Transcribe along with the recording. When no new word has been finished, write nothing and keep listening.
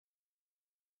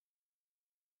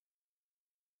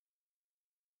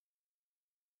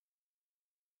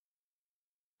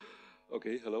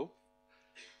Okay, hello.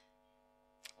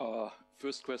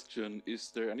 First question, is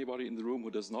there anybody in the room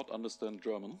who does not understand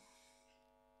German?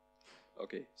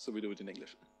 Okay, so we do it in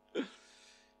English.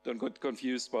 Don't get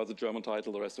confused by the German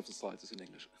title, the rest of the slides is in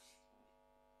English.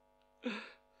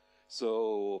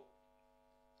 So,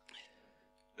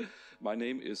 my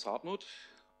name is Hartmut.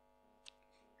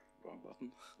 Wrong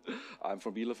button. I'm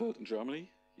from Bielefeld in Germany.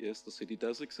 Yes, the city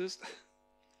does exist.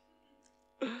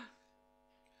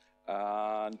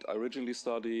 And I originally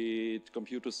studied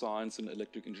computer science and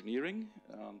electric engineering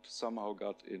and somehow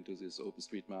got into this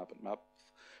OpenStreetMap and map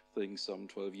thing some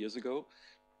 12 years ago.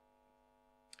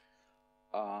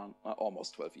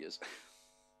 Almost 12 years.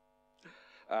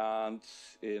 And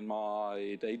in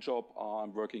my day job,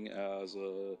 I'm working as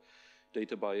a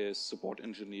database support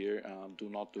engineer and do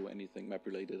not do anything map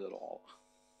related at all.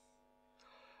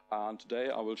 And today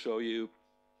I will show you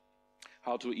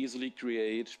how to easily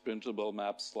create printable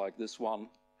maps like this one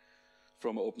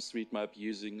from OpenStreetMap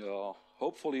using a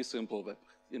hopefully simple web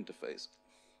interface.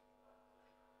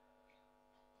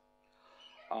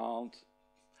 And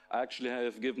I actually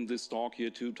have given this talk here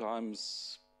 2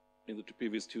 times in the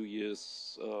previous 2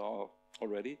 years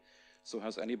already. So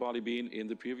has anybody been in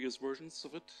the previous versions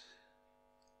of it?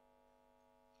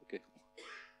 Okay.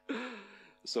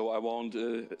 So I won't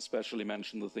especially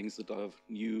mention the things that I have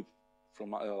new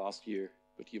from last year,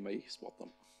 but you may spot them.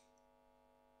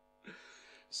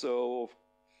 So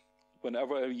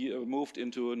whenever I moved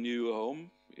into a new home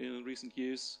in recent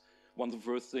years, one of the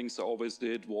first things I always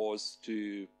did was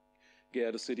to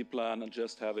get a city plan and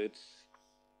just have it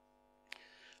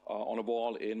on a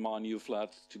wall in my new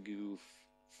flat to go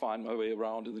find my way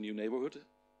around in the new neighborhood.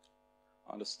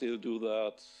 And I still do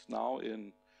that now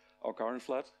in our current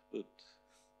flat, but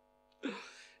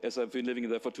as I've been living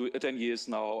there for 10 years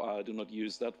now, I do not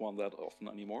use that one that often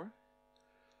anymore.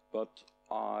 But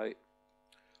I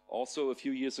also, a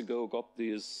few years ago, got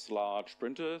this large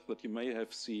printer that you may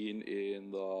have seen in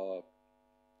the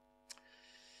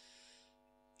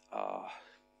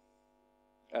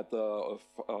at the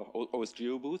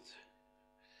OSGeo booth.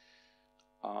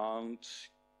 And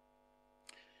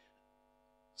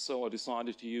so I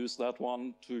decided to use that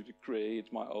one to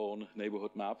create my own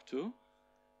neighborhood map too.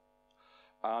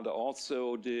 And I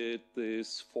also did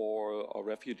this for our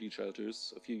refugee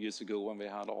shelters a few years ago when we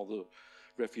had all the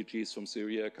refugees from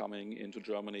Syria coming into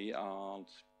Germany and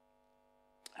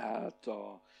had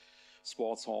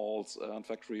sports halls and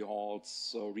factory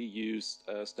halls reused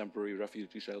as temporary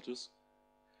refugee shelters.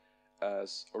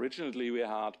 As originally we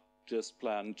had just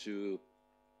planned to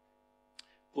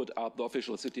put up the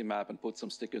official city map and put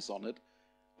some stickers on it.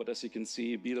 But as you can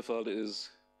see, Bielefeld is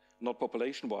not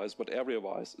population-wise, but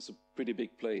area-wise, is a pretty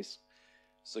big place.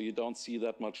 So you don't see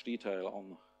that much detail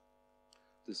on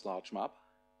this large map.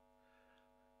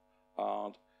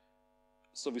 And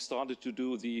so we started to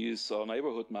do these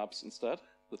neighborhood maps instead,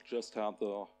 that just had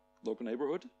the local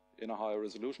neighborhood in a higher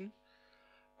resolution,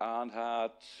 and had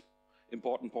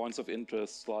important points of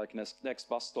interest like next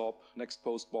bus stop, next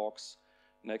post box,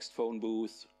 next phone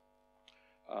booth,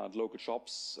 and local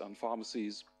shops and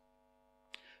pharmacies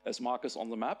as markers on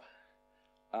the map,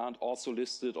 and also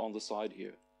listed on the side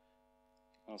here.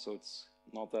 So it's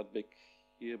not that big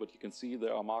here, but you can see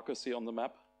there are markers here on the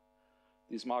map.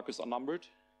 These markers are numbered,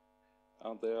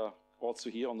 and they are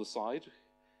also here on the side,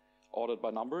 ordered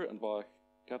by number and by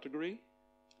category,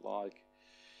 like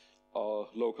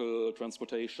local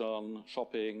transportation,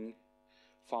 shopping,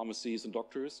 pharmacies, and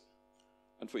doctors.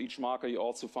 And for each marker, you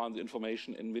also find the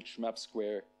information in which map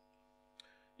square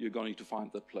you're going to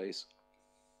find that place.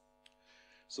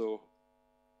 So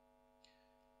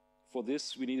for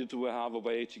this, we needed to have a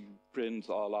way to print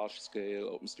our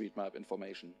large-scale OpenStreetMap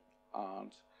information.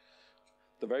 And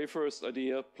the very first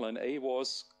idea, plan A,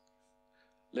 was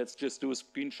let's just do a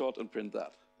screenshot and print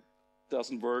that.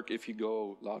 Doesn't work if you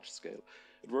go large scale.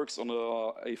 It works on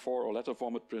a A4 or letter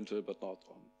format printer, but not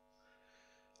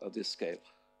on this scale.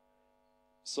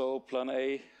 So plan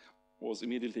A was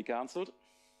immediately cancelled.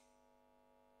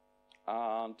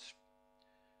 And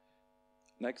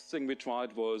next thing we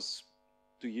tried was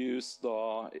to use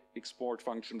the export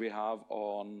function we have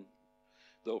on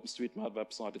the OpenStreetMap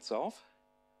website itself.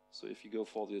 So if you go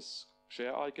for this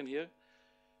share icon here,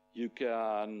 you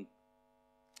can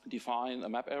define a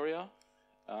map area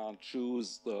and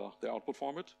choose the output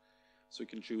format. So you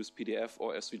can choose PDF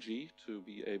or SVG to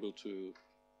be able to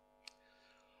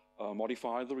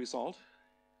modify the result.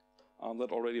 And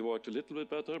that already worked a little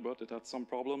bit better, but it had some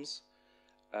problems.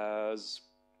 As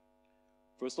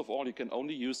first of all, you can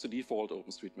only use the default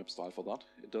OpenStreetMap style for that.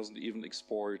 It doesn't even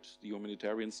export the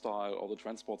humanitarian style or the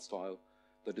transport style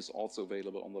that is also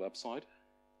available on the website.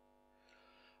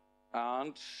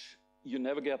 And you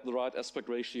never get the right aspect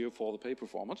ratio for the paper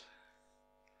format.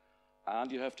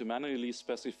 And you have to manually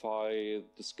specify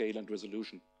the scale and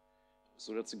resolution.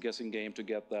 So that's a guessing game to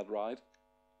get that right,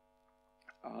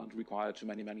 and require too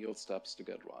many manual steps to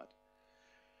get right.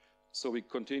 So we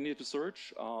continued to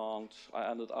search, and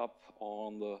I ended up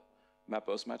on the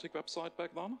MapOSMatic website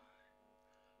back then.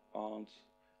 And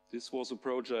this was a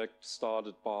project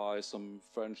started by some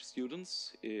French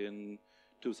students in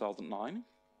 2009.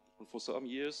 And for some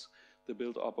years, they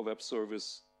built up a web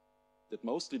service that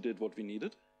mostly did what we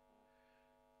needed.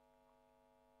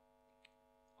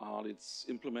 And it's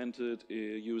implemented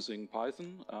using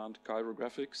Python and Cairo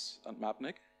graphics and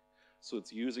MapNic. So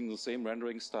it's using the same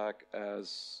rendering stack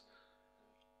as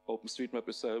OpenStreetMap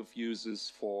itself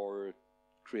uses for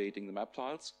creating the map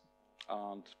tiles.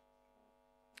 And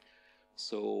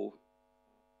so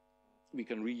we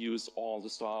can reuse all the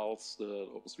styles that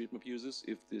OpenStreetMap uses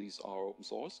if these are open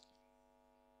source.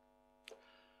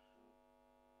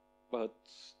 But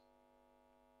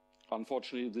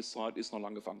unfortunately, this site is no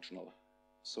longer functional.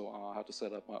 So I had to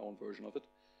set up my own version of it.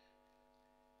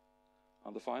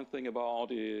 And the fine thing about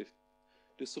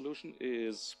this solution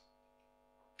is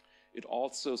it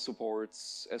also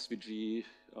supports SVG,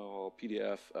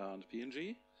 PDF, and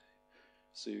PNG.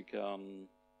 So you can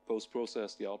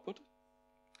post-process the output.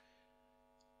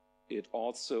 It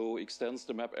also extends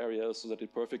the map area so that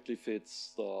it perfectly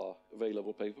fits the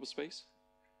available paper space.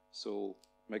 So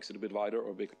makes it a bit wider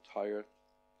or a bit higher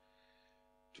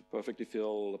to perfectly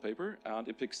fill the paper, and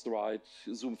it picks the right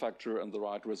zoom factor and the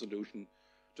right resolution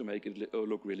to make it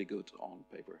look really good on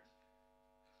paper.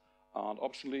 And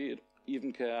optionally, it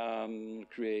even can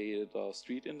create a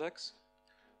street index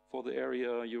for the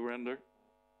area you render.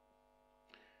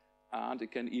 And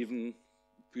it can even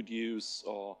produce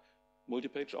a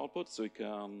multi-page output, so you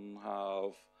can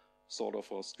have sort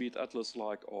of a street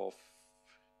atlas-like of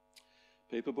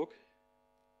paper book.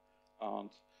 And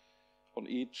on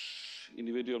each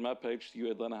individual map page,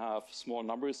 you then have small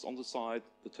numbers on the side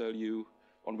that tell you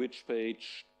on which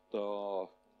page the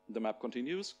map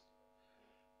continues.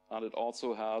 And it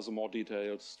also has a more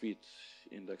detailed street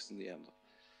index in the end.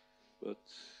 But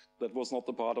that was not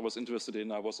the part I was interested in.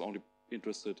 I was only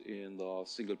interested in the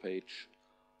single page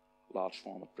large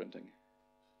format printing.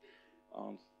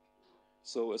 And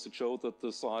so as it showed that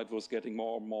the site was getting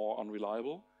more and more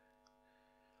unreliable,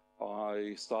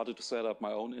 I started to set up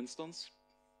my own instance,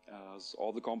 as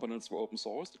all the components were open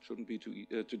source. It shouldn't be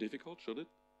too difficult, should it?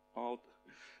 Well,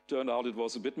 turned out it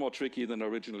was a bit more tricky than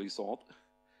originally thought,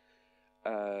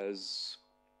 as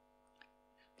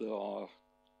the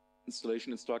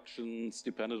installation instructions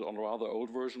depended on a rather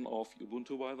old version of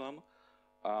Ubuntu by then,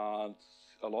 and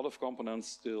a lot of components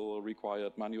still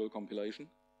required manual compilation.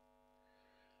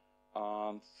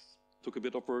 And took a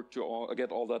bit of work to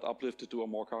get all that uplifted to a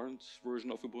more current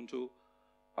version of Ubuntu.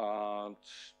 And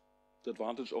the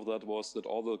advantage of that was that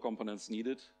all the components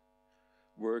needed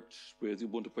worked with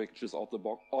Ubuntu packages out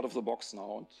of the box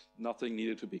now, and nothing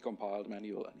needed to be compiled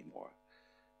manual anymore.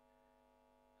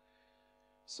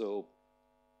 So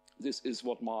this is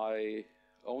what my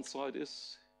own site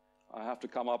is. I have to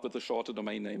come up with a shorter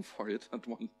domain name for it at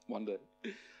one day.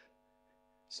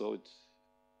 So it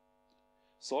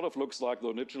sort of looks like the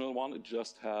original one. It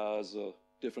just has a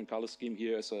different color scheme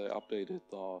here as I updated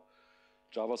the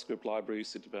JavaScript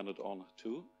libraries it depended on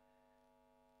too.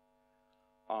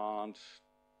 And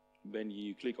when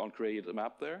you click on create a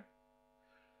map there,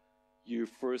 you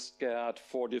first get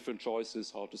 4 different choices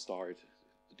how to start.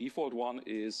 The default one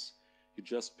is you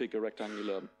just pick a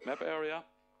rectangular map area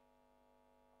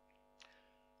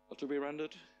to be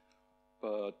rendered,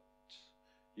 but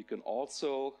you can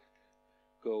also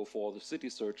go for the city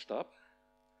search tab,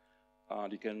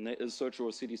 and you can search for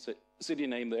a city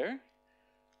name there,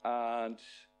 and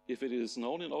if it is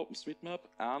known in OpenStreetMap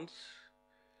and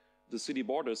the city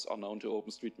borders are known to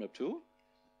OpenStreetMap too,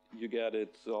 you get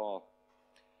it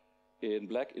in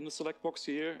black in the select box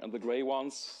here, and the gray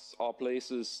ones are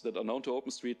places that are known to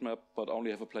OpenStreetMap but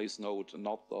only have a place node and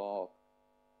not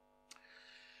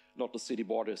the city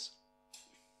borders.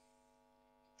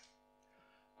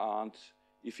 And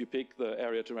if you pick the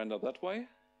area to render that way,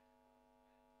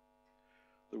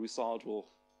 the result will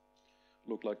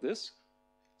look like this.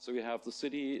 So you have the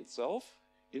city itself,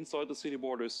 inside the city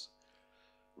borders,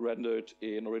 rendered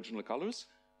in original colors,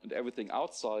 and everything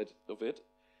outside of it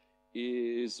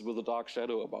is with a dark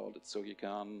shadow about it. So you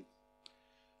can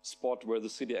spot where the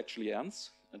city actually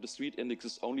ends, and the street index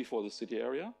is only for the city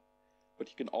area, but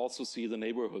you can also see the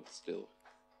neighborhood still.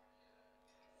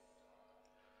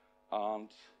 And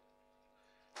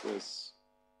there's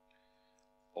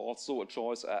also a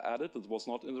choice I added that was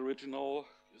not in the original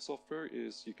software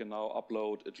is you can now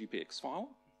upload a GPX file.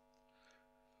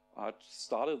 I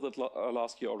started that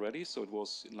last year already, so it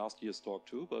was in last year's talk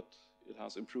too, but it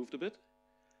has improved a bit,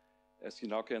 as you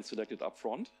now can select it up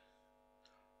front.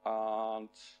 And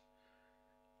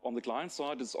on the client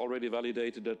side, it's already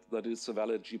validated that it's a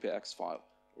valid GPX file.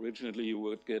 Originally, you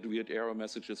would get weird error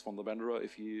messages from the vendor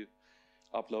if you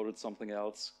uploaded something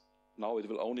else. Now it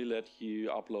will only let you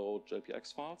upload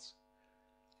JPX files.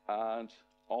 And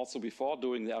also before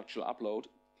doing the actual upload,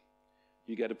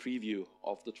 you get a preview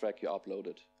of the track you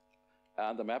uploaded.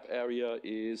 And the map area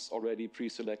is already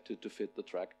pre-selected to fit the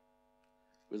track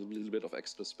with a little bit of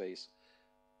extra space.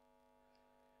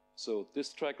 So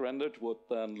this track rendered would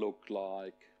then look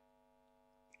like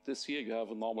this here. You have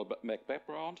a normal Mac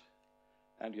background,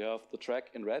 and you have the track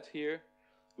in red here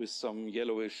with some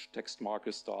yellowish text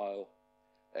marker style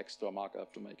extra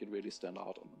markup to make it really stand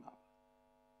out on the map.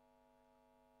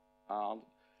 And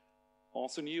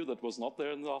also new, that was not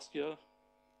there in the last year.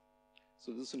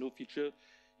 So this is a new feature.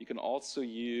 You can also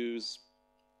use,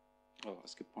 oh, I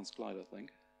skipped one slide, I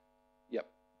think. Yep.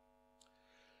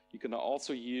 You can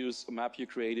also use a map you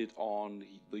created on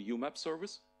the Umap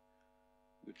service,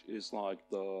 which is like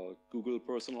the Google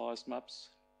personalized maps,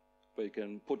 where you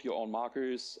can put your own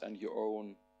markers and your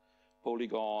own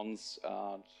polygons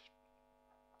and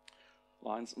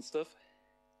lines and stuff.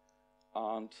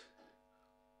 And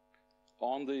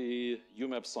on the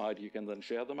Umap side, you can then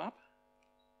share the map.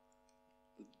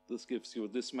 This gives you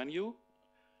this menu.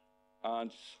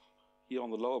 And here on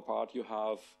the lower part, you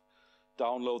have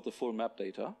download the full map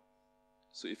data.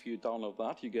 So if you download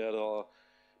that, you get a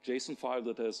JSON file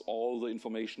that has all the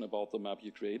information about the map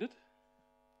you created.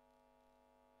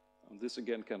 And this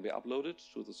again can be uploaded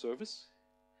to the service.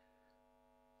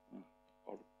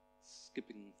 Or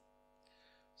skipping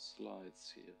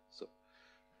slides here.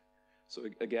 So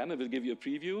again, it will give you a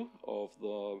preview of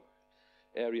the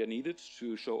area needed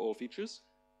to show all features,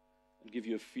 and give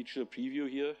you a feature preview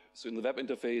here. So in the web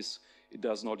interface, it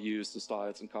does not use the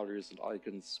styles and colors and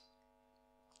icons.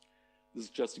 This is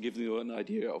just to give you an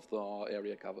idea of the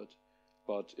area covered.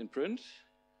 But in print,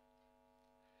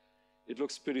 it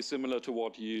looks pretty similar to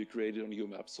what you created on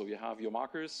Umap. So you have your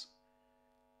markers,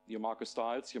 your marker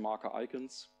styles, your marker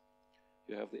icons.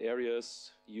 You have the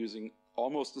areas using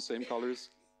almost the same colors.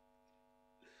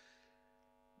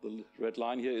 The red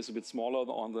line here is a bit smaller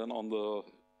than on the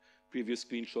previous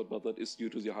screenshot, but that is due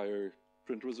to the higher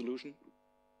print resolution.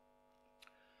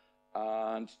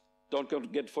 And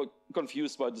don't get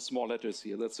confused by the small letters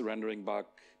here. That's a rendering bug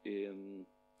in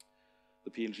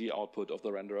the PNG output of the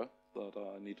renderer that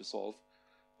I need to solve.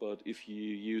 But if you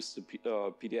use the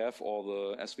PDF or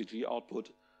the SVG output,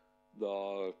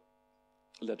 the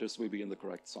letters will be in the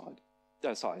correct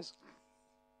size.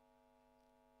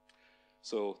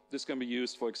 So this can be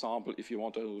used, for example, if you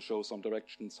want to show some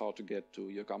directions how to get to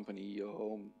your company, your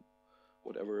home,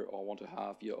 whatever, or want to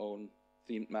have your own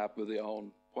themed map with your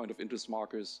own point of interest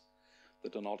markers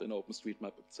that are not in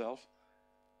OpenStreetMap itself.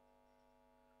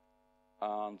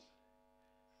 And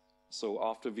so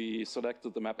after we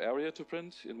selected the map area to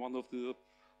print in one of the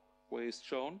ways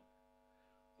shown,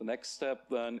 the next step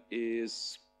then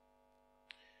is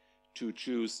to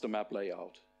choose the map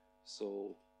layout.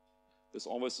 So there's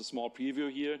always a small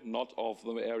preview here, not of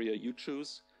the area you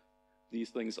choose. These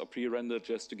things are pre-rendered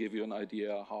just to give you an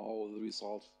idea how the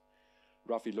result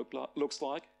roughly looks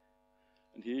like.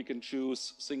 And here you can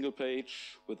choose single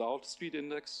page without street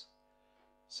index,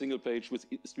 single page with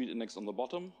street index on the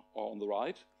bottom or on the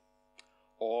right,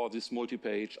 or this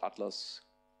multi-page atlas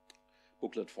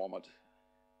booklet format.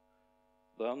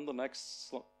 Then the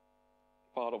next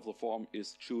part of the form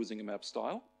is choosing a map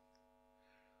style.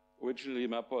 Originally,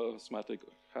 MapOSMatic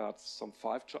had some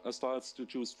 5 styles to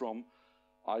choose from.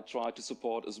 I tried to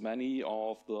support as many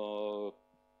of the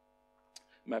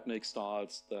MapNIC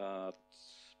styles that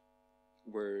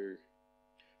were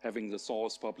having the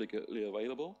source publicly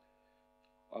available.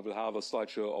 I will have a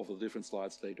slideshow of the different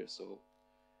slides later. So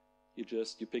you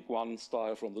pick one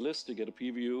style from the list, you get a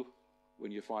preview.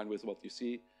 When you're fine with what you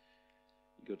see,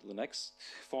 you go to the next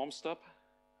form step.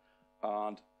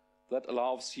 And that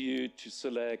allows you to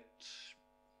select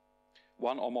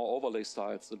one or more overlay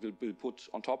styles that will be put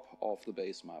on top of the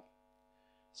base map.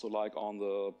 So like on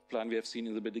the plan we have seen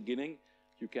in the beginning,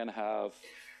 you can have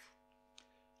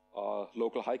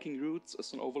local hiking routes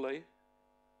as an overlay.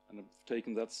 And I've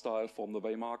taken that style from the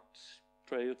Waymarked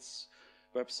Trails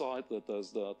website that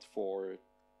does that for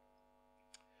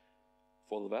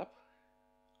the web.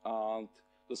 And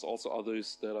there's also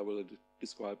others that I will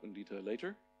describe in detail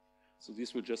later. So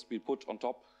these will just be put on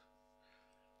top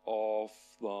of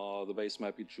the base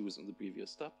map you choose in the previous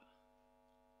step.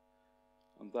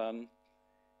 And then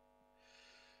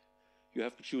you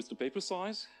have to choose the paper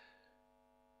size.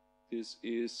 This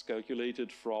is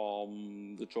calculated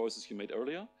from the choices you made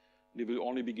earlier. You will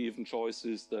only be given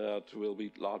choices that will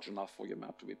be large enough for your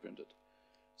map to be printed.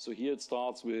 So here it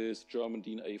starts with German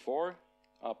DIN A4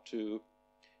 up to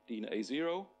DIN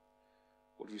A0.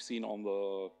 What we've seen on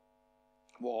the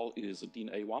wall is a DIN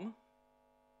A1.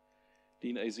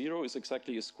 DIN A0 is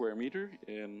exactly a square meter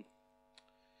in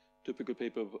typical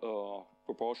paper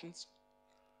proportions.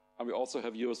 And we also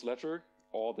have US letter,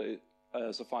 or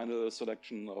as a final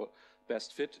selection,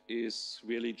 best fit is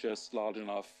really just large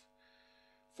enough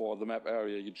for the map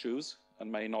area you choose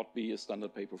and may not be a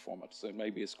standard paper format. So it may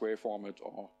be a square format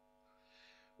or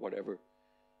whatever.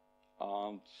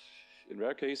 And in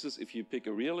rare cases, if you pick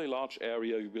a really large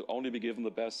area, you will only be given the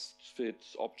best fit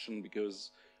option because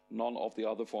none of the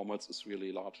other formats is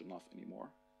really large enough anymore.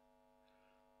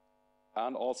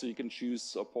 And also you can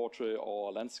choose a portrait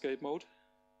or landscape mode.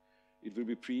 It will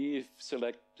be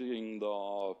pre-selecting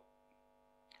the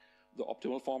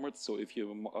optimal format. So if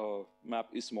your map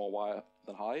is more wide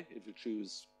than high, it will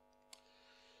choose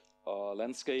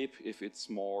landscape. If it's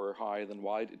more high than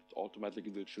wide, it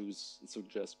automatically will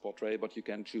suggest portrait, but you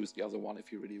can choose the other one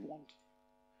if you really want.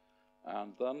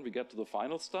 And then we get to the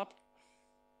final step.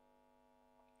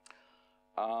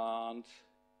 And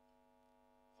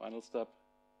final step.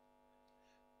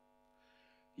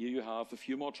 Here you have a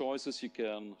few more choices. You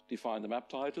can define the map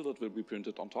title that will be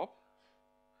printed on top.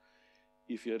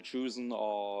 If you had chosen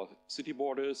city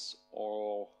borders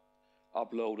or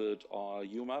uploaded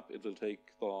Umap, it will take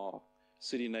the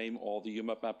city name or the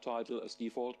Umap map title as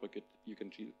default, but you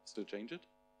can still change it.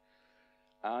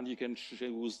 And you can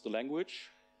choose the language.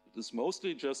 It is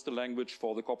mostly just the language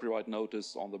for the copyright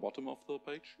notice on the bottom of the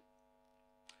page.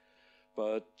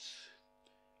 But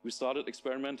we started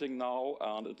experimenting now,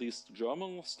 and at least the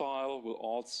German style will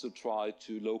also try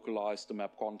to localize the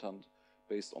map content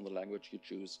based on the language you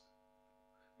choose.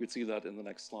 We'll see that in the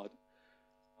next slide.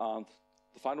 And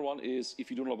the final one is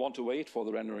if you do not want to wait for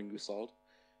the rendering result,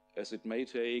 as it may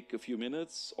take a few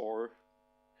minutes, or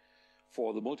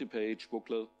for the multi-page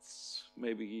booklets,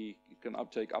 maybe it can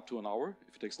take up to an hour.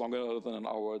 If it takes longer than an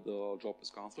hour, the job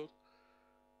is cancelled.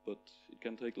 But it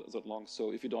can take that long.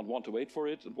 So if you don't want to wait for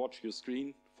it and watch your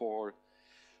screen for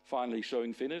finally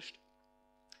showing finished,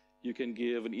 you can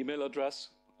give an email address,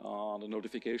 and a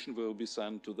notification will be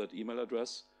sent to that email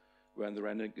address when the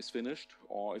rendering is finished,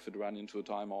 or if it ran into a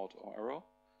timeout or error.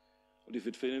 And if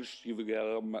it's finished, you will get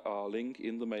a link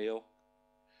in the mail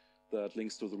that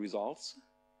links to the results.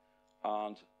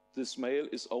 And this mail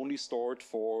is only stored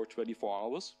for 24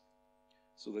 hours,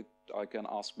 so that I can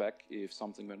ask back if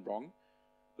something went wrong.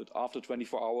 But after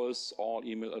 24 hours, all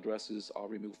email addresses are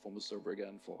removed from the server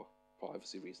again for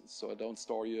privacy reasons. So I don't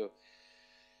store your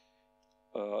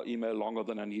email longer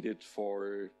than I need it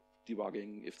for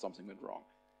debugging if something went wrong.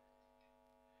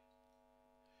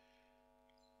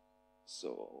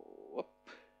 So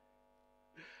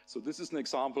this is an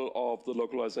example of the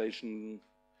localization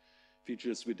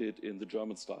features we did in the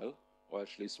German style. Or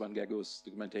actually, Sven Geggus,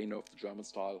 the maintainer of the German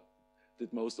style,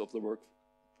 did most of the work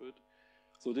for it.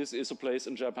 So this is a place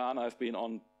in Japan. I've been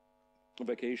on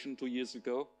vacation 2 years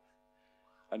ago.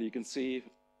 And you can see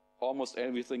almost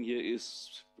everything here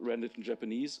is rendered in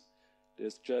Japanese.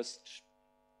 There's just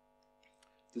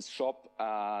this shop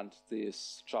and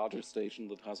this charger station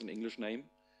that has an English name,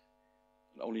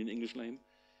 only an English name.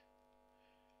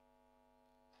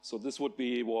 So this would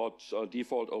be what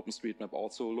default OpenStreetMap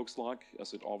also looks like,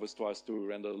 as it always tries to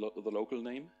render the local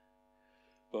name.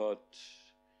 But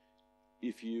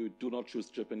if you do not choose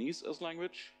Japanese as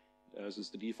language, as is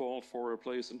the default for a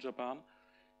place in Japan,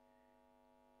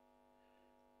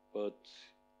 but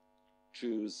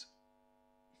choose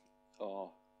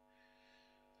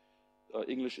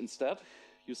English instead,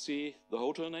 you see the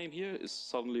hotel name here is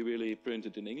suddenly really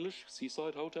printed in English,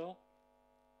 Seaside Hotel.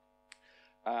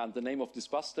 And the name of this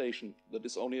bus station that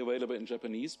is only available in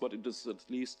Japanese, but it is at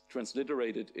least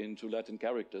transliterated into Latin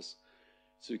characters.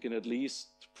 So you can at least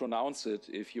pronounce it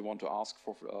if you want to ask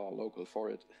for local for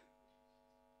it.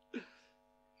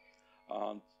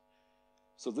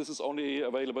 So this is only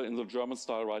available in the German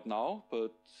style right now,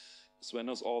 but Sven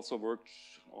has also worked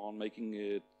on making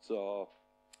it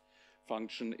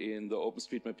function in the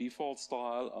OpenStreetMap default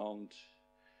style, and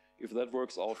if that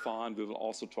works out fine, we will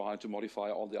also try to modify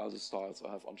all the other styles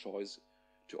I have on choice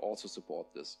to also support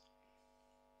this.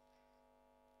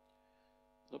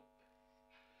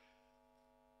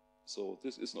 So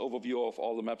this is an overview of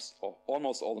all the maps, or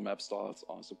almost all the map styles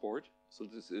I support. So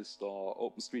this is the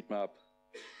OpenStreetMap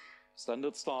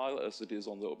standard style as it is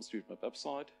on the OpenStreetMap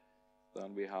website.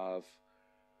 Then we have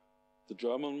the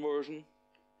German version,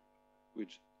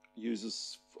 which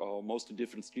uses mostly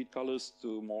different street colors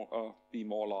to be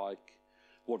more like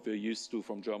what we're used to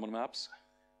from German maps.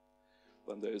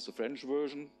 Then there is a French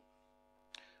version.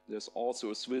 There's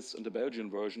also a Swiss and a Belgian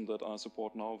version that I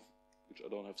support now, which I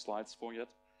don't have slides for yet.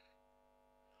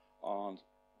 And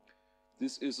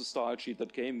this is a style sheet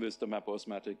that came with the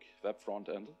MapOSMatic web front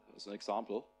end as an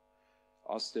example.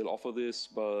 I still offer this,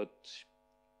 but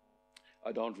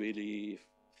I don't really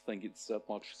think it's that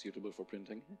much suitable for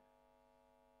printing.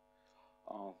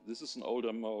 This is an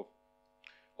older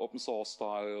open source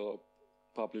style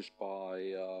published by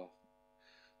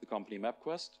the company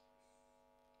MapQuest.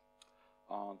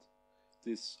 And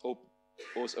this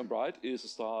OSM is a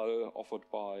style offered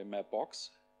by Mapbox.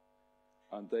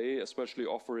 And they especially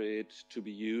offer it to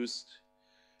be used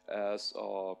as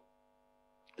a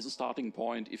starting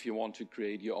point if you want to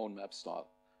create your own map style.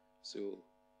 So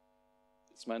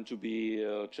it's meant to be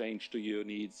changed to your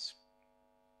needs.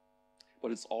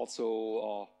 But it's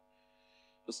also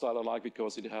a style I like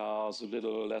because it has a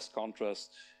little less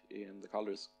contrast in the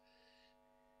colors.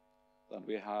 Then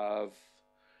we have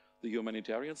the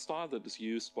humanitarian style that is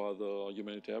used by the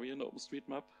humanitarian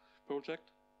OpenStreetMap project.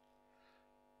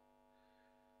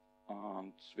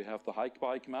 And we have the hike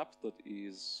bike map that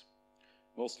is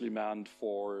mostly meant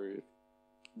for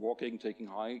walking, taking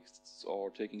hikes, or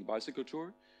taking a bicycle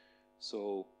tour.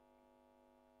 So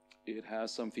it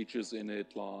has some features in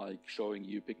it like showing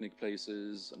you picnic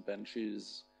places and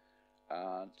benches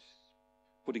and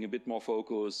putting a bit more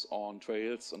focus on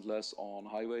trails and less on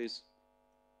highways.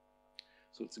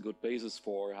 So it's a good basis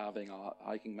for having a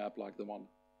hiking map like the one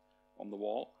on the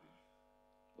wall.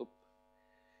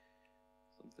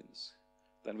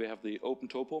 Then we have the Open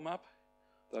Topo map.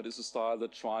 That is a style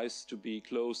that tries to be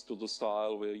close to the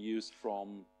style we're used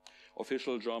from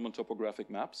official German topographic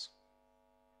maps.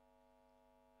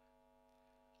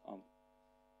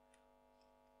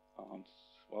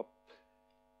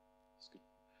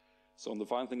 So the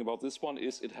fine thing about this one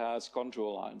is it has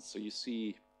contour lines, so you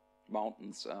see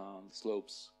mountains and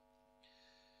slopes,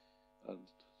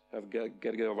 and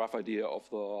get a rough idea of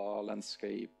the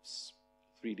landscape's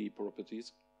 3D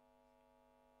properties.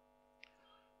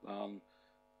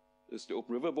 The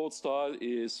open riverboat style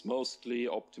is mostly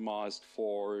optimized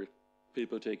for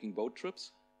people taking boat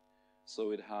trips.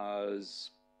 So it has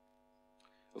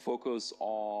a focus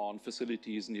on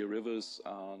facilities near rivers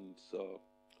and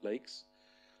lakes,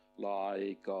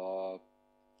 like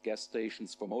gas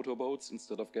stations for motorboats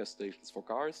instead of gas stations for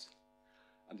cars.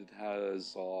 And it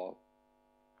has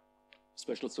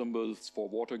special symbols for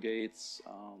water gates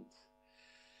and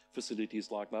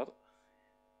facilities like that.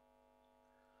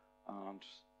 And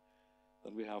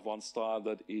then we have one style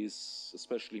that is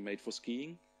especially made for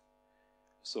skiing.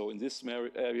 So in this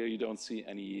area you don't see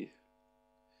any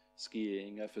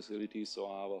skiing facilities, so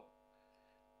I have a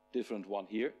different one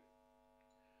here.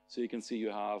 So you can see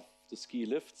you have the ski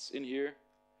lifts in here,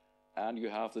 and you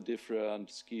have the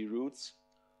different ski routes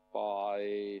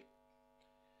by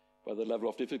the level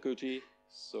of difficulty.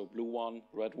 So blue one,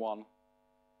 red one.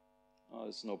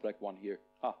 There's no black one here.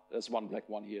 There's one black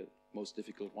one here, most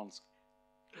difficult ones.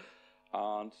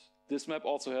 And this map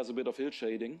also has a bit of hill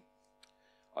shading.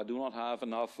 I do not have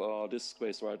enough disk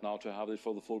space right now to have it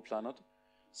for the full planet,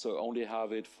 so I only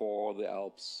have it for the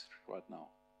Alps right now.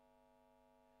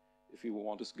 If you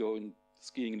want to go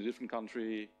skiing in a different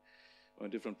country or a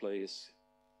different place,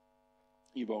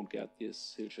 you won't get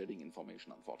this hill shading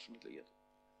information, unfortunately, yet.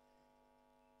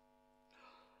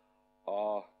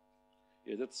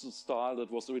 Yeah, that's a style that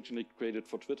was originally created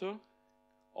for Twitter,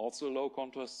 also a low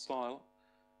contrast style.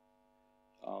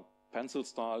 Pencil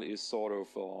style is sort of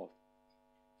a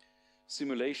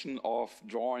simulation of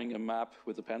drawing a map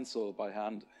with a pencil by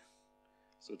hand.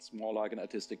 So it's more like an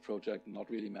artistic project, not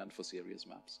really meant for serious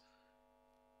maps.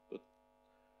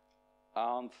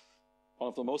 And one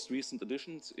of the most recent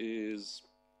additions is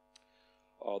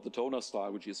the toner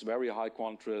style, which is very high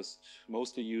contrast,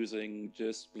 mostly using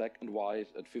just black and white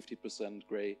at 50%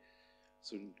 gray.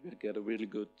 So you get a really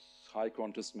good high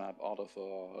contrast map out of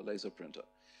a laser printer,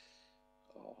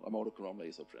 a monochrome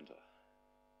laser printer.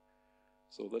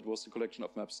 So that was the collection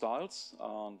of map styles.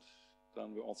 And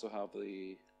then we also have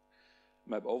the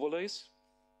map overlays.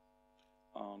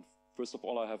 And first of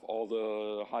all, I have all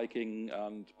the hiking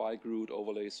and bike route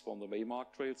overlays from the Waymark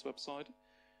Trails website,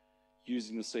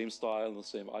 using the same style and the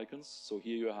same icons. So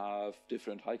here you have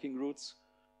different hiking routes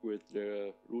with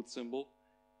their route symbol.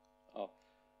 There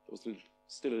was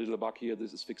still a little bug here.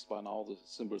 This is fixed by now. The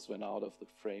symbols went out of the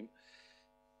frame.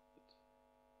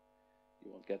 But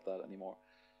you won't get that anymore.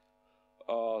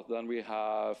 Then we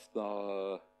have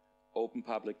the open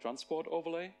public transport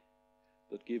overlay.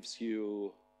 that gives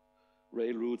you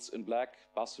rail routes in black,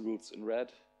 bus routes in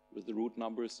red, with the route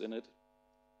numbers in it.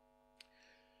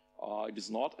 It is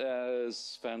not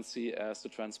as fancy as the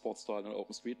transport style in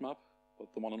OpenStreetMap,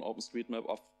 but the one on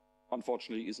OpenStreetMap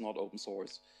unfortunately is not open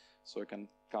source. So I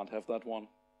can't have that one.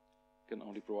 I can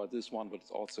only provide this one, but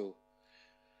it's also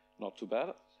not too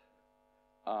bad.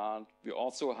 And we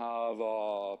also have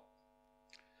an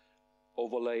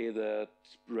overlay that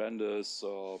renders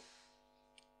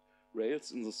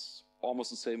rails in this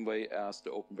almost the same way as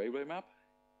the Open Railway map.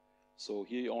 So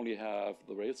here you only have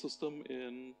the rail system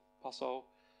in Passau,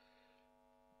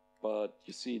 but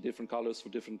you see different colors for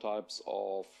different types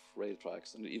of rail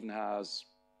tracks, and it even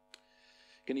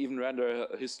can even render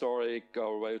historic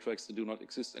rail tracks that do not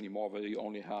exist anymore, where you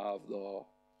only have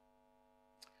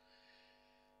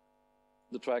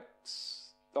the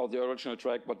tracks, or the original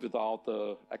track, but without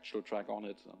the actual track on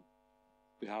it.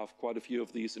 We have quite a few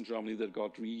of these in Germany that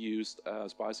got reused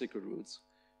as bicycle routes,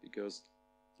 because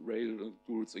rail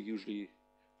routes are usually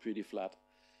pretty flat.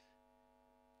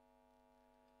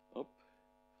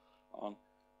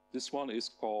 This one is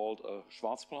called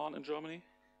Schwarzplan in Germany.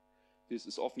 This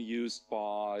is often used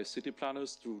by city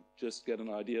planners to just get an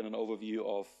idea and an overview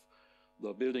of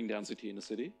the building density in a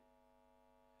city.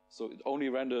 So it only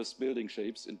renders building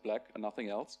shapes in black and nothing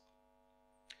else.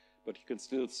 But you can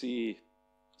still see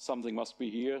something must be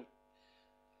here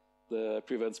that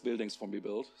prevents buildings from being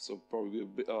built. So probably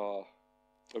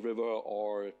a river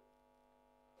or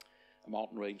a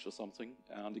mountain range or something.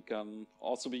 And it can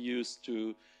also be used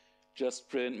to just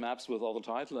print maps with all the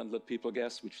title and let people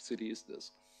guess which city is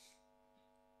this.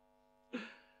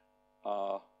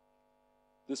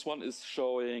 This one is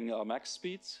showing max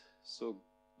speeds. So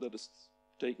that is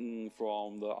taken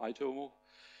from the ITO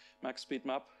max speed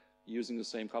map using the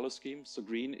same color scheme. So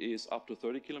green is up to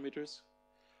 30 kilometers,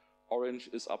 orange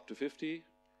is up to 50,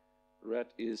 red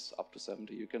is up to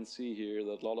 70. You can see here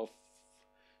that a lot of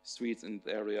streets in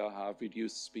the area have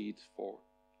reduced speed for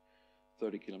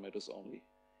 30 kilometers only.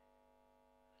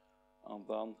 And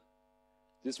then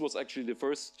this was actually the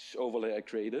first overlay I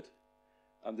created,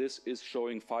 and this is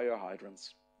showing fire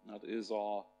hydrants. That is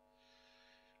a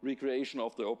recreation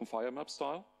of the Open Fire Map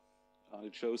style, and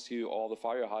it shows you all the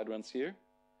fire hydrants here,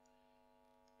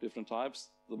 different types.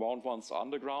 The round ones are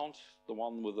underground, the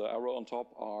one with the arrow on top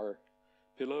are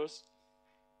pillars.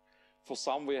 For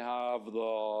some we have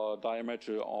the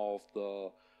diameter of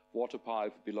the water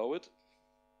pipe below it,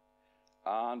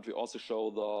 and we also show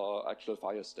the actual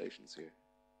fire stations here.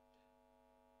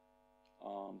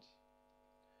 And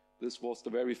this was the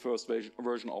very first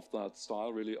version of that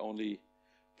style, really only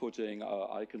putting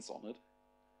icons on it.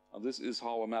 And this is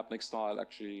how a MapNeck style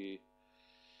actually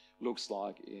looks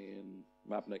like in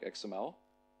MapNeck XML.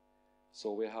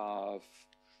 So we have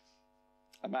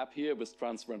a map here with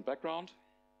transparent background,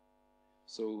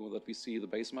 so that we see the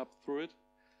base map through it.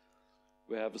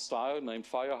 We have a style named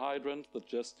fire hydrant that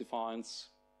just defines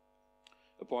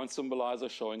a point symbolizer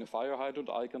showing a fire hydrant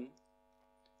icon,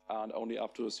 and only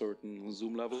up to a certain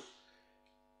zoom level.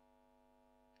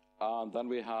 And then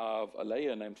we have a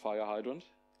layer named fire hydrant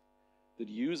that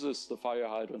uses the fire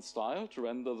hydrant style to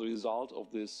render the result of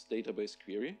this database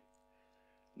query.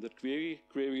 That query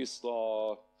queries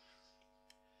the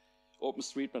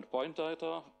OpenStreetMap point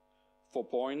data for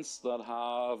points that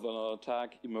have a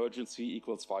tag emergency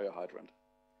equals fire hydrant.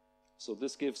 So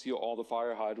this gives you all the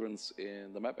fire hydrants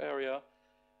in the map area,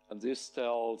 and this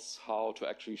tells how to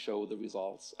actually show the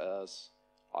results as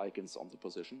icons on the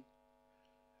position.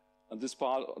 And this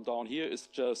part down here is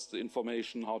just the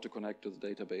information how to connect to the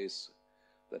database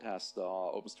that has the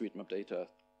OpenStreetMap data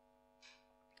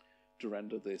to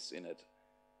render this in it.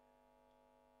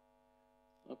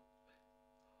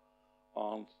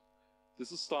 And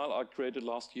this is a style I created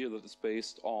last year that is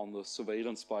based on the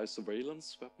surveillance by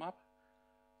surveillance web map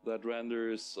that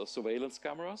renders surveillance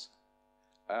cameras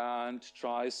and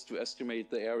tries to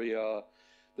estimate the area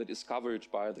that is covered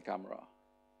by the camera.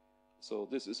 So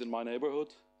this is in my neighborhood.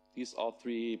 These are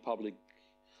 3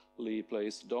 publicly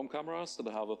placed dome cameras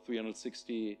that have a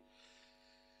 360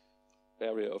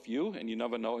 area of view, and you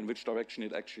never know in which direction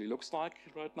it actually looks like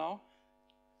right now.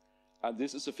 And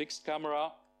this is a fixed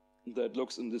camera that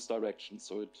looks in this direction,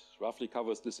 so it roughly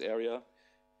covers this area.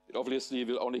 It obviously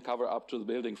will only cover up to the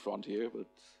building front here, but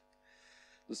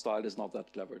the style is not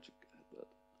that clever to get that.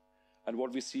 And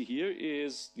what we see here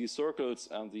is these circles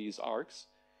and these arcs.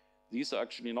 These are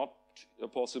actually not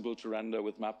possible to render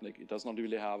with MapNeck. It does not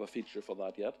really have a feature for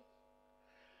that yet.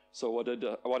 So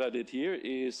what I did here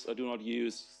is I do not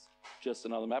use just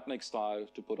another MapNeck style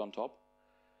to put on top,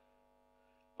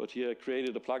 but here I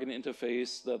created a plugin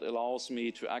interface that allows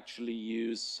me to actually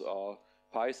use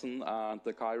Python and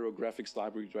the Cairo graphics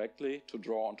library directly to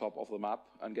draw on top of the map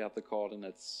and get the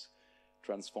coordinates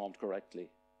transformed correctly,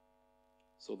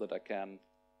 so that I can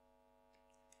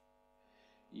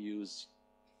use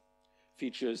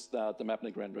features that the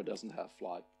MapNic renderer doesn't have,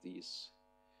 like these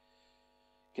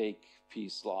cake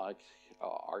piece-like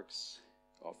arcs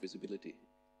of visibility.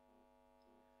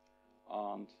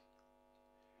 And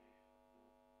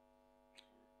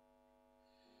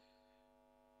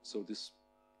so this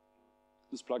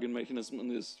plugin mechanism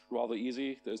is rather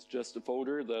easy. There's just a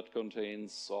folder that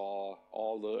contains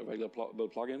all the regular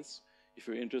plugins. If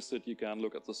you're interested, you can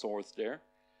look at the source there.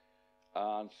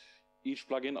 And each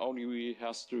plugin only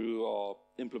has to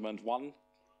implement one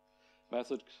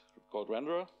method called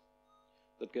renderer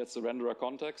that gets the renderer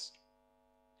context,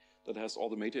 that has all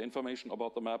the meta information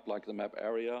about the map, like the map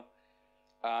area,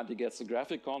 and it gets the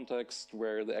graphic context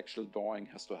where the actual drawing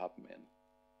has to happen in.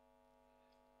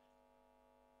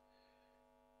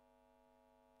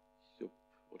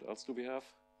 What else do we have?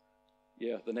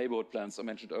 Yeah, the neighborhood plans I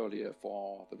mentioned earlier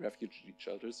for the refugee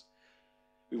shelters.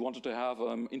 We wanted to have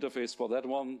an interface for that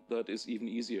one that is even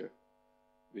easier.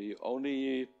 We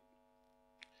only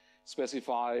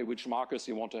specify which markers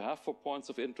you want to have for points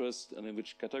of interest and in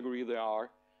which category they are,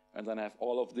 and then have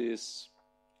all of this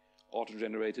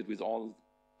auto-generated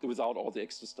without all the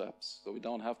extra steps. So we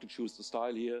don't have to choose the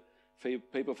style here.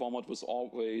 Paper format was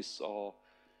always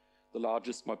the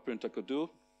largest my printer could do.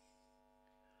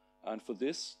 And for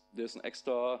this, there's an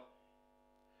extra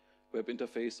web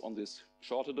interface on this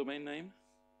shorter domain name.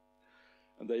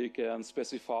 And there you can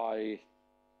specify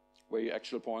where your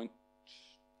actual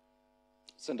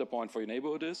center point for your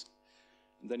neighborhood is.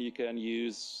 And then you can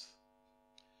use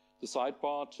the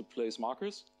sidebar to place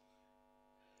markers.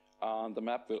 And the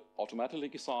map will automatically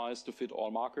size to fit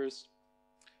all markers.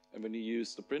 And when you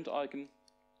use the print icon,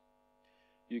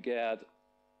 you get,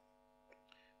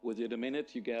 within a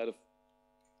minute, you get a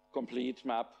complete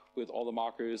map with all the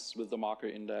markers, with the marker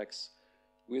index,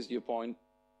 with your point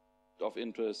of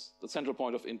interest, the central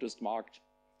point of interest marked,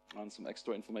 and some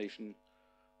extra information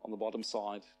on the bottom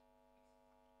side.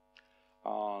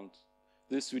 And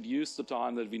this reduced the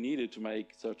time that we needed to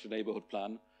make such a neighborhood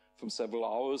plan from several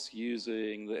hours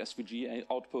using the SVG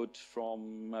output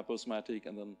from MapOSMatic,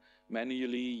 and then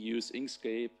manually use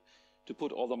Inkscape to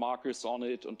put all the markers on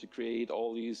it and to create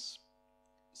all these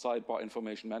sidebar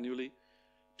information manually,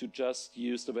 to just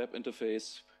use the web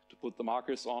interface to put the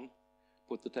markers on,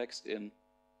 put the text in,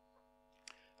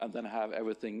 and then have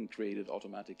everything created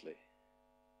automatically.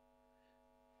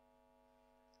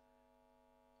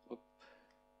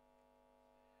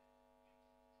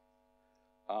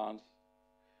 And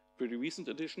pretty recent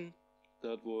addition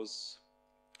that was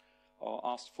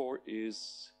asked for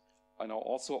is, I now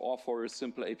also offer a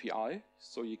simple API,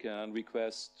 so you can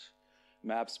request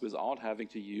maps without having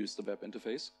to use the web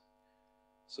interface.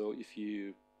 So if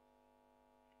you,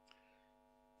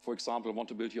 for example, want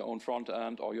to build your own front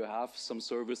end, or you have some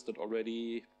service that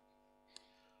already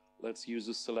lets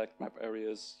users select map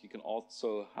areas, you can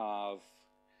also have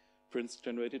prints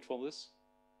generated for this.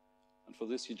 And for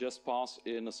this, you just pass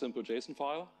in a simple JSON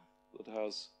file that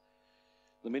has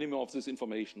the minimum of this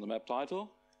information: the map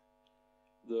title,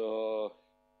 the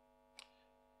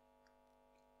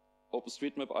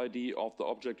OpenStreetMap ID of the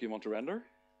object you want to render.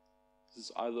 This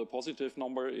is either a positive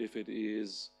number if it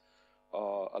is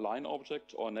a line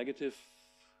object, or a negative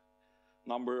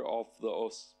number of the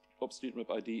OpenStreetMap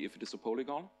ID if it is a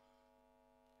polygon.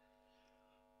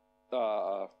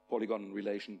 Polygon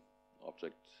relation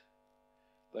object.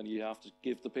 Then you have to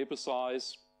give the paper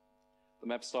size, the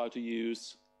map style to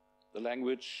use, the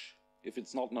language. If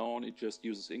it's not known, it just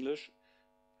uses English.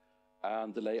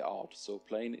 And the layout. So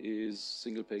plain is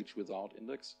single page without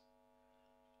index.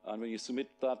 And when you submit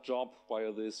that job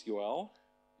via this URL,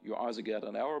 you either get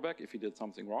an error back if you did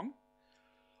something wrong,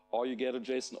 or you get a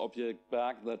JSON object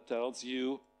back that tells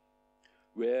you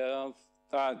where,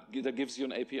 that gives you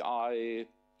an API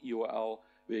URL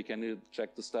where you can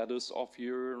check the status of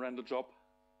your render job.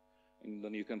 And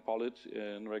then you can poll it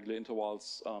in regular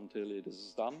intervals until it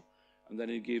is done. And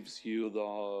then it gives you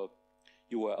the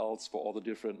URLs for all the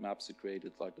different maps it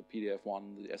created, like the PDF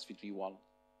one, the SVG one.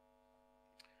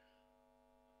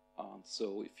 And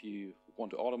so if you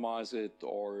want to automize it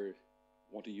or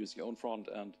want to use your own front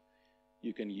end,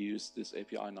 you can use this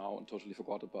API now, and totally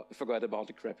forgot about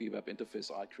the crappy web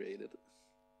interface I created.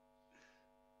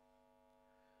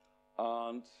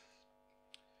 And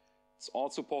it's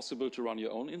also possible to run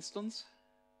your own instance.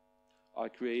 I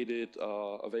created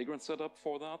a Vagrant setup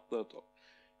for that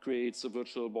creates a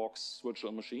VirtualBox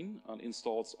virtual machine and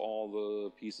installs all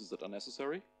the pieces that are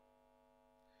necessary.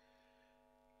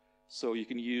 So you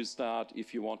can use that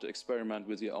if you want to experiment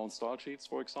with your own style sheets,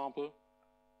 for example,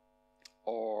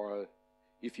 or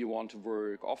if you want to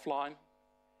work offline,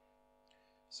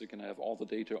 so you can have all the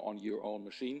data on your own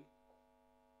machine,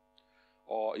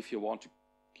 or if you want to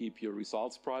keep your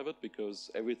results private,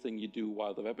 because everything you do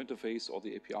via the web interface or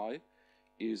the API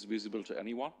is visible to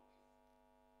anyone.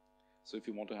 So if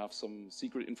you want to have some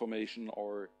secret information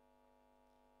or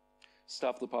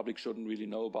stuff the public shouldn't really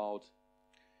know about,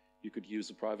 you could use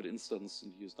a private instance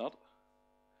and use that.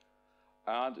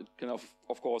 And it can,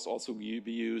 of course, also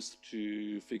be used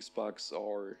to fix bugs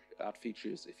or add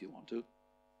features if you want to.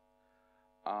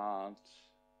 And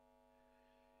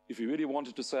if you really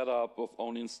wanted to set up your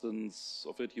own instance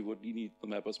of it, you would need the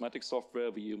MapOSMatic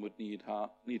software, where you would need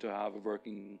to have a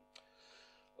working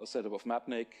setup of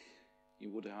MapNic. You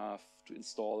would have to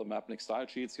install the MapNic style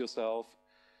sheets yourself.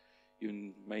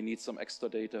 You may need some extra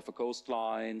data for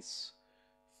coastlines,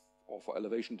 or for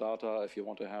elevation data if you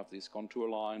want to have these contour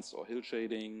lines or hill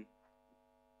shading.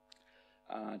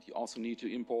 And you also need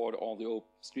to import all the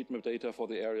OpenStreetMap data for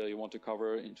the area you want to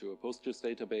cover into a PostGIS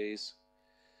database.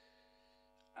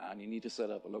 And you need to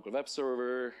set up a local web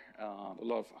server and a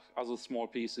lot of other small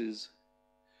pieces.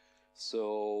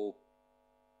 So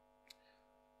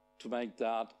to make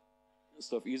that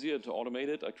stuff easier, to automate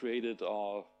it, I created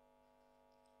a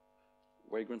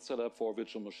Vagrant setup for a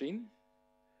virtual machine.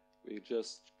 We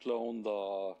just clone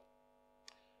the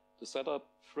setup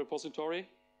repository,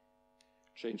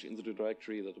 change into the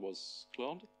directory that was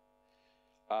cloned,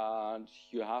 and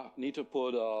you need to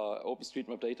put an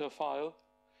OpenStreetMap data file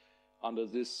under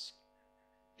this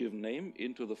given name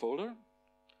into the folder.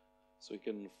 So you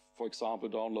can, for example,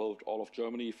 download all of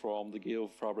Germany from the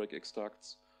GeoFabric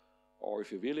extracts, or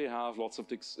if you really have lots of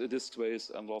disk space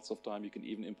and lots of time, you can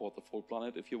even import the full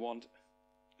planet if you want.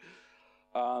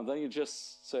 Then you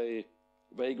just say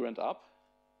Vagrant up.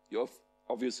 You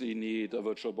obviously need a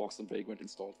VirtualBox and Vagrant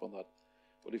installed for that.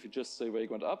 But if you just say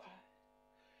Vagrant up,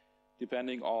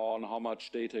 depending on how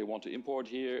much data you want to import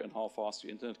here and how fast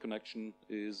your internet connection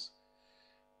is.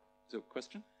 Is there a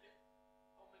question? Yeah.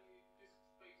 How many disk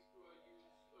space do you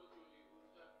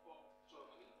have for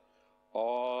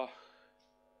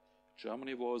Germany?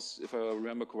 Germany was, if I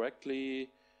remember correctly,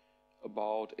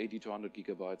 about 80 to 100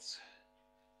 gigabytes.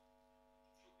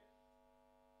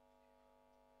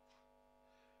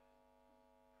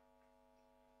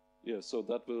 Yeah, so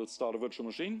that will start a virtual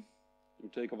machine. It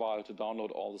will take a while to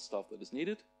download all the stuff that is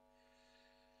needed.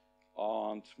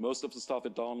 And most of the stuff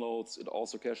it downloads, it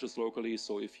also caches locally.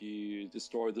 So if you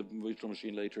destroy the virtual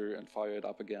machine later and fire it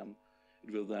up again,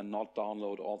 it will then not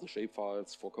download all the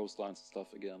shapefiles for coastlines and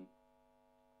stuff again.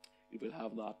 It will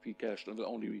have that pre-cached and will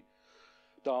only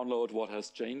download what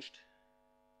has changed.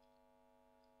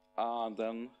 And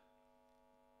then,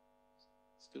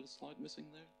 still a slide missing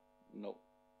there? No.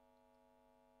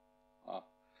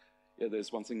 Yeah,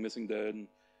 there's one thing missing there. And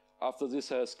after this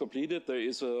has completed, there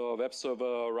is a web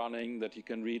server running that you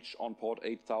can reach on port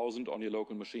 8000 on your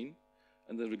local machine.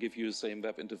 And then it will give you the same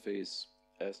web interface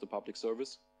as the public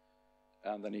service.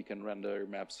 And then you can render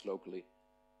maps locally.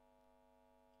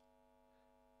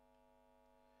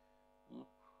 One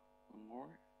more.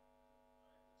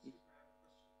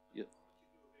 Yeah.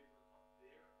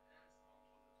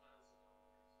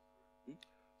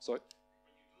 Sorry?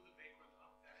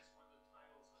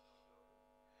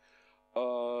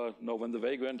 No, when the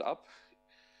Vagrant up,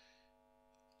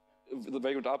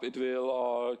 it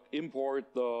will import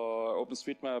the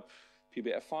OpenStreetMap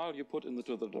PBF file you put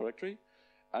into the directory,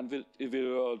 and it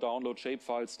will download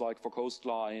shapefiles like for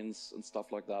coastlines and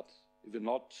stuff like that. It will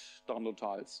not download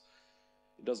tiles.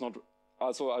 It does not.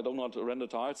 Also, I do not render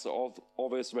tiles. I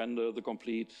always render the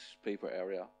complete paper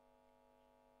area.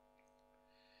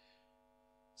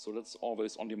 So that's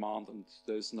always on demand, and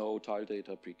there's no tile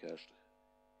data pre-cached.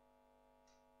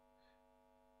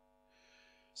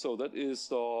 So that is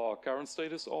the current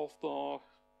status of the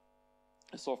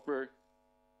software.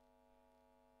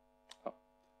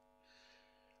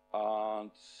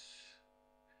 And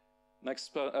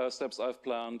next steps I've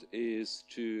planned is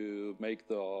to make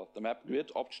the map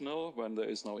grid optional when there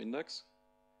is no index.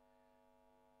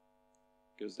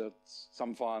 Because that's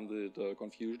some find it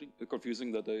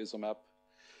confusing that there is a map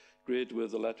grid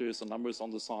with the letters and numbers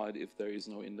on the side if there is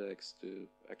no index to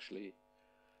actually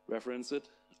reference it.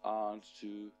 And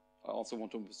I also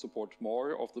want to support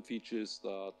more of the features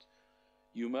that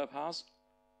Umap has.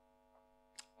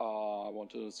 I want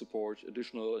to support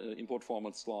additional import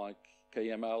formats like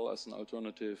KML as an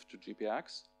alternative to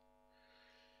GPX.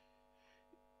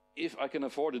 If I can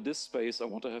afford a disk space, I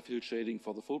want to have hill shading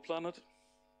for the full planet.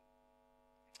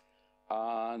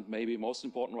 And maybe most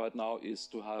important right now is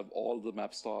to have all the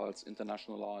map styles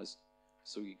internationalized,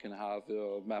 so you can have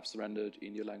maps rendered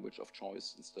in your language of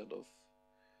choice instead of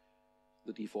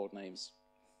the default names.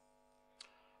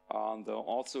 And there are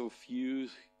also a few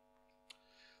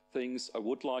things I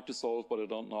would like to solve, but I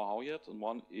don't know how yet. And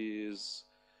one is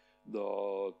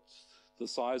the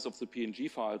size of the PNG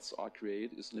files I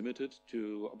create is limited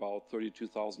to about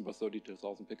 32,000 by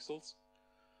 32,000 pixels.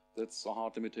 That's a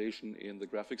hard limitation in the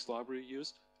graphics library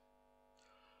used.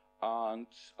 And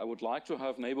I would like to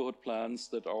have neighborhood plans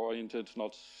that are oriented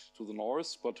not to the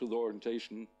north, but to the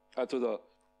orientation, to the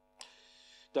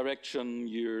direction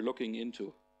you're looking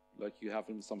into, like you have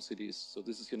in some cities. So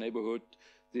this is your neighborhood.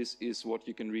 This is what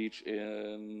you can reach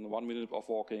in 1 minute of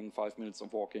walking, 5 minutes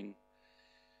of walking.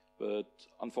 But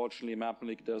unfortunately,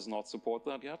 MapOSMatic does not support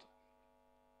that yet.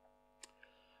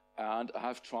 And I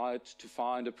have tried to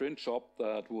find a print shop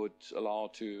that would allow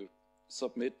to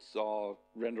submit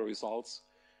render results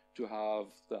to have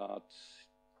that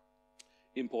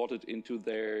imported into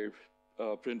their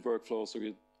print workflow. So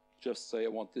you just say, I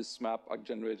want this map I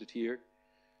generated here,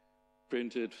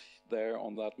 printed there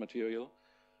on that material.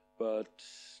 But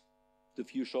the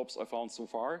few shops I found so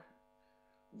far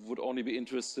would only be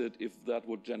interested if that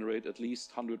would generate at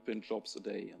least 100 print jobs a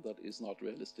day, and that is not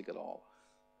realistic at all.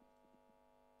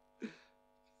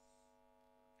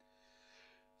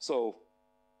 So,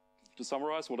 to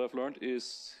summarize, what I've learned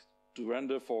is to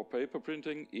render for paper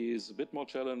printing is a bit more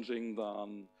challenging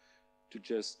than to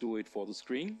just do it for the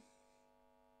screen.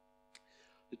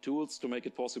 The tools to make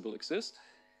it possible exist.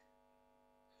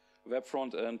 Web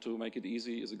front end to make it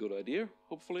easy is a good idea,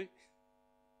 hopefully.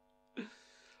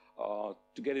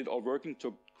 To get it all working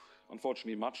took,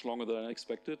 unfortunately, much longer than I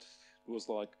expected. It was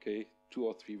like, okay, 2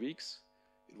 or 3 weeks.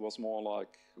 It was more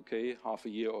like, okay, half a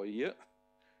year or a year.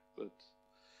 But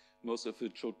most of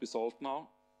it should be solved now.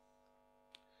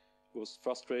 It was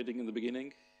frustrating in the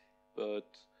beginning, but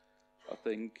I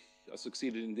think I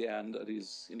succeeded in the end. It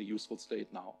is in a useful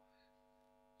state now.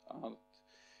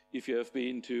 If you have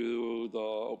been to the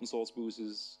open source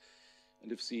booths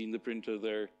and have seen the printer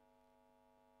there,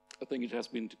 I think it has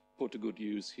been put to good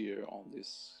use here on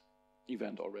this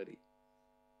event already.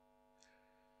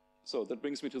 So that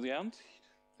brings me to the end.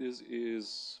 This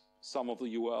is some of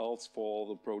the URLs for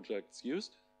the projects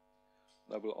used.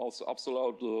 I will also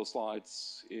upload the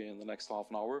slides in the next half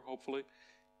an hour, hopefully.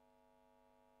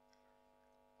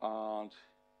 And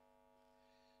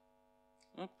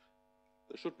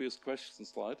there should be a question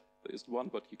slide. There is one,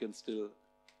 but you can still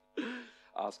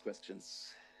ask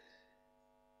questions.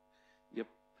 Yep.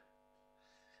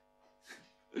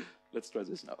 Let's try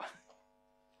this now.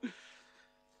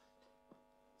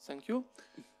 Thank you.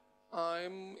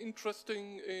 I'm interested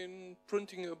in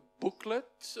printing a booklet,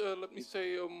 let me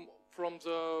say, from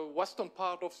the western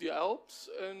part of the Alps,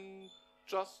 and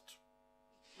just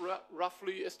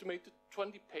roughly estimated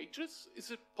 20 pages.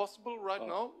 Is it possible right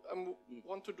now? I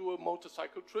want to do a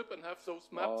motorcycle trip and have those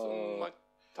maps in my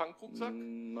tank rucksack.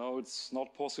 No, it's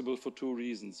not possible for 2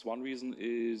 reasons. One reason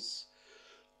is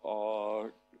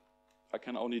I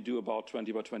can only do about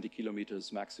 20 by 20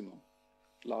 kilometers maximum.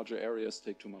 Larger areas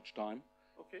take too much time.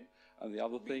 Okay. And the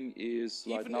other thing is,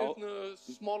 right now, even in a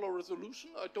smaller resolution,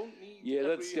 I don't need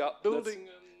building.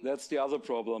 That's the other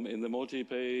problem. In the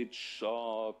multi-page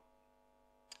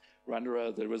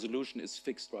renderer, the resolution is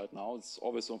fixed right now. It's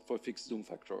always for a fixed zoom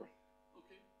factor.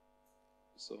 Okay.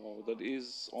 So that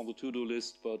is on the to-do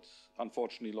list, but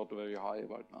unfortunately not very high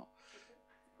right now.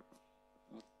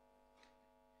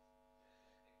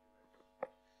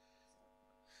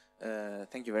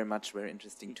 Thank you very much. Very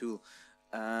interesting tool.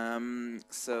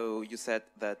 So you said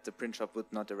that the print shop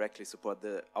would not directly support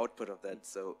the output of that.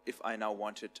 So if I now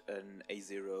wanted an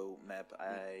A0 map,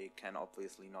 I can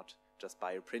obviously not just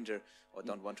buy a printer, or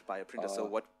don't want to buy a printer. So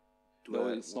what do No,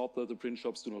 it's not that the print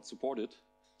shops do not support it.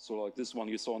 So like this one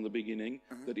you saw in the beginning,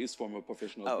 that is from a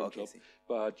professional print shop.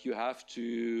 But you have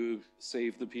to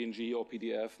save the PNG or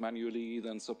PDF manually,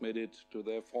 then submit it to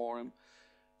their form,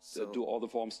 do all the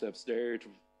form steps there to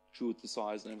choose the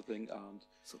size and everything. And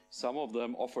some of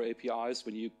them offer APIs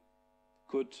when you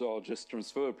could just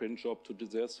transfer a print shop to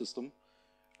their system,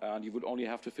 and you would only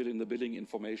have to fill in the billing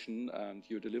information and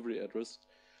your delivery address.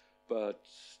 But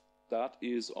that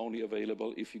is only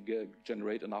available if you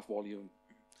generate enough volume.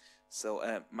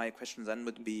 So my question then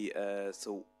would be,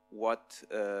 so what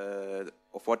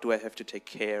do I have to take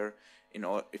care in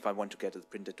order, if I want to get a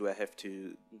printer? Do I have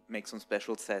to make some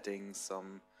special settings,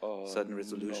 some certain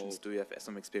resolutions? No. Do you have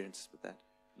some experiences with that?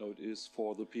 No, it is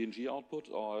for the PNG output.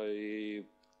 I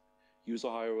use a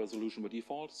higher resolution by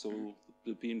default. So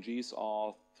the PNGs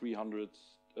are 300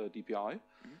 dpi.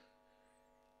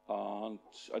 And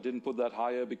I didn't put that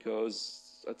higher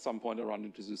because at some point I run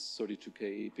into this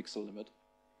 32K pixel limit.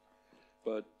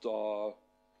 But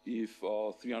if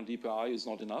 300 dpi is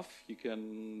not enough, you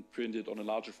can print it on a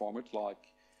larger format. Like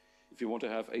if you want to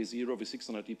have A0 with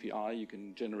 600 dpi, you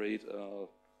can generate,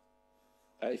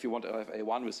 if you want to have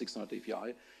A1 with 600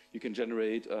 dpi, you can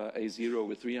generate A0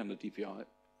 with 300 dpi.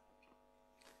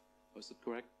 Was that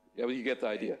correct? Yeah, well, you get the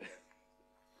idea.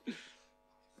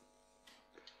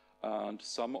 And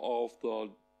some of the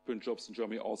print shops in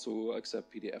Germany also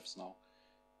accept PDFs now.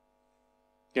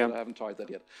 Yeah. But I haven't tried that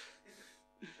yet.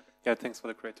 Yeah, thanks for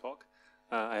the great talk.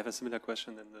 I have a similar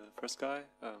question than the first guy.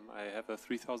 I have a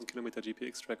 3,000 kilometer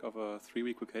GPX track of a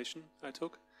 3-week vacation I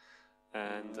took.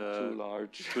 And too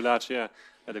large. Too large, yeah.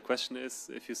 The question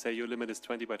is, if you say your limit is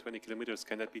 20 by 20 kilometers,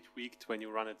 can that be tweaked when you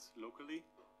run it locally?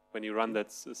 When you run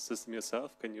that system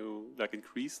yourself, can you like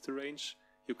increase the range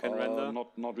you can render?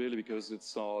 Not really, because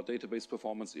it's a database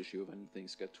performance issue when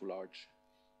things get too large.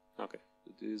 Okay.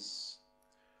 It is.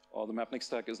 The MapNext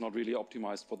stack is not really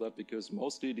optimized for that, because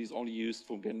mostly it is only used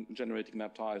for generating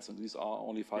map tiles, and these are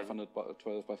only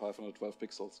 512 by 512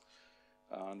 pixels.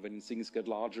 And when things get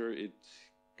larger, it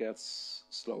gets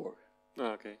slower.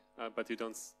 Oh, okay, but you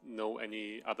don't know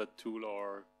any other tool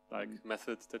or like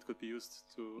method that could be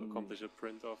used to accomplish a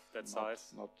print of that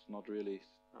size? Not really.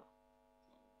 Oh.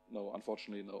 No,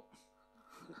 unfortunately, no.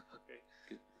 Okay.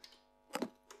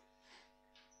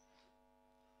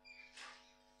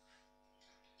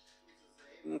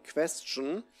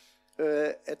 Question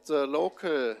at the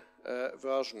local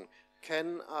version,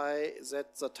 can I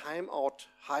set the timeout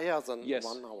higher than 1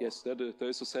 hour? Yes, there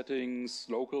is a settings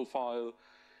local file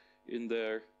in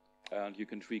there, and you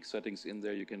can tweak settings in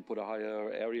there. You can put a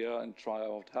higher area and try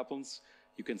out what happens.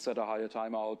 You can set a higher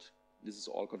timeout. This is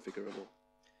all configurable.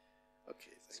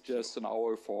 Okay, it's just an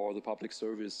hour for the public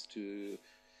service to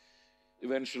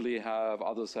eventually have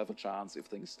others have a chance if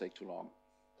things take too long.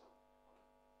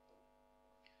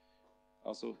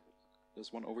 Also,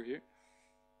 there's one over here.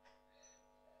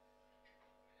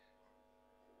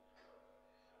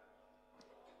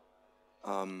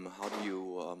 How do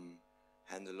you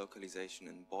handle localization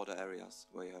in border areas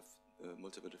where you have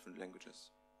multiple different languages?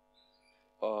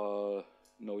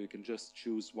 No, you can just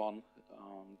choose one.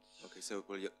 Okay, so it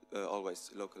will always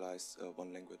localize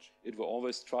one language? It will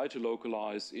always try to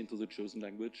localize into the chosen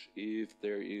language if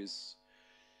there is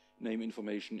name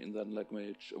information in that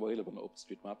language available on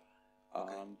OpenStreetMap.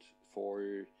 Okay. And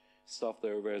for stuff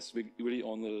there where it's really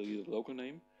only the local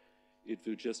name, it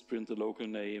will just print the local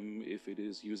name if it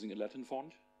is using a Latin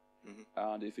font.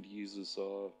 And if it uses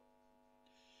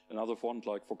another font,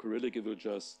 like for Cyrillic, it will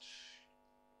just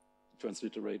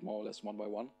transliterate more or less one by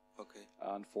one. Okay.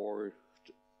 And for,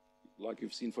 like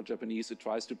you've seen for Japanese, it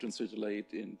tries to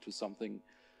transliterate into something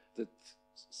that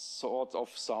sort of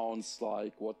sounds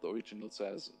like what the original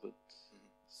says. But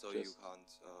so you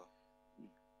can't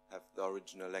have the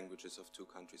original languages of two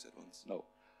countries at once? No.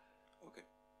 Okay.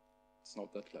 It's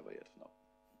not that clever yet, no.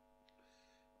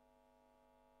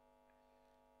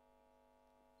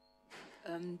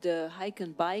 The hike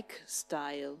and bike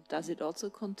style, does it also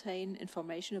contain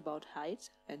information about height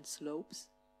and slopes?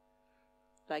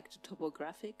 Like the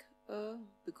topographic?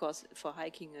 Because for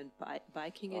hiking and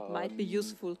biking it might be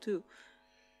useful too.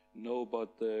 No,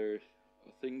 but there,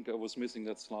 I think I was missing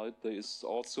that slide. There is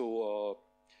also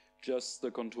just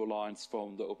the contour lines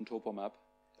from the OpenTopo map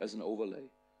as an overlay.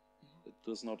 It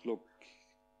does not look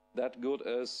that good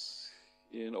as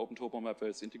in OpenTopo map where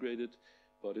it's integrated,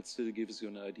 but it still gives you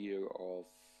an idea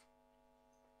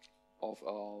of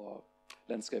our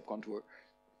landscape contour.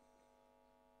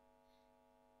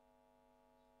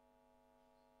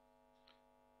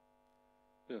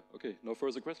 Yeah, okay, no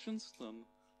further questions? Then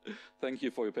thank you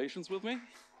for your patience with me.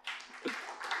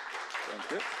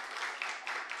 Thank you.